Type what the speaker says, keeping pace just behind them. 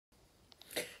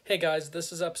Hey guys,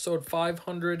 this is episode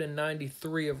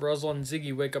 593 of Ruzzel and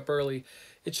Ziggy Wake Up Early.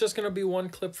 It's just going to be one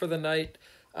clip for the night.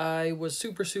 I was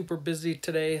super busy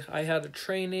today. I had a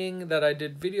training that I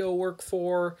did video work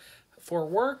for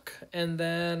work, and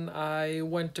then I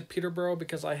went to Peterborough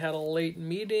because I had a late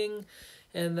meeting,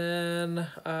 and then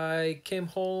I came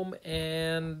home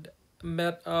and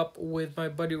met up with my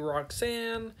buddy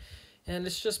Roxanne. And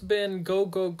it's just been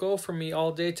go for me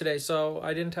all day today, so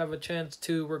I didn't have a chance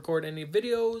to record any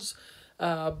videos,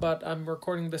 but I'm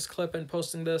recording this clip and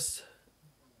posting this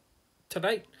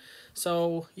tonight.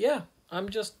 So yeah, I'm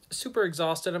just super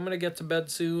exhausted. I'm gonna get to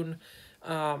bed soon.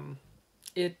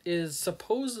 It is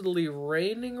supposedly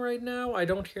raining right now. I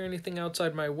don't hear anything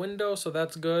outside my window, so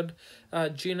that's good.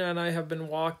 Gina and I have been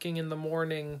walking in the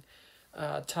morning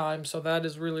time, so that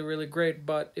is really great.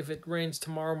 But if it rains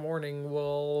tomorrow morning,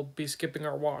 we'll be skipping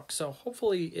our walk, so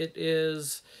hopefully it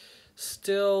is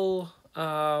still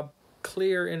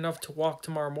clear enough to walk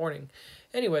tomorrow morning.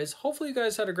 Anyways, hopefully you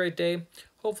guys had a great day.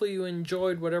 Hopefully you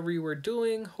enjoyed whatever you were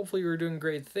doing. Hopefully you were doing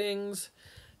great things.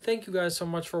 Thank you guys so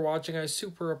much for watching. I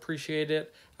super appreciate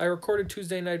it. I recorded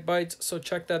Tuesday Night Bites, so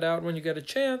check that out when you get a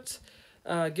chance.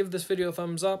 Give this video a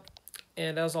thumbs up,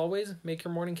 and as always, make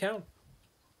your morning count.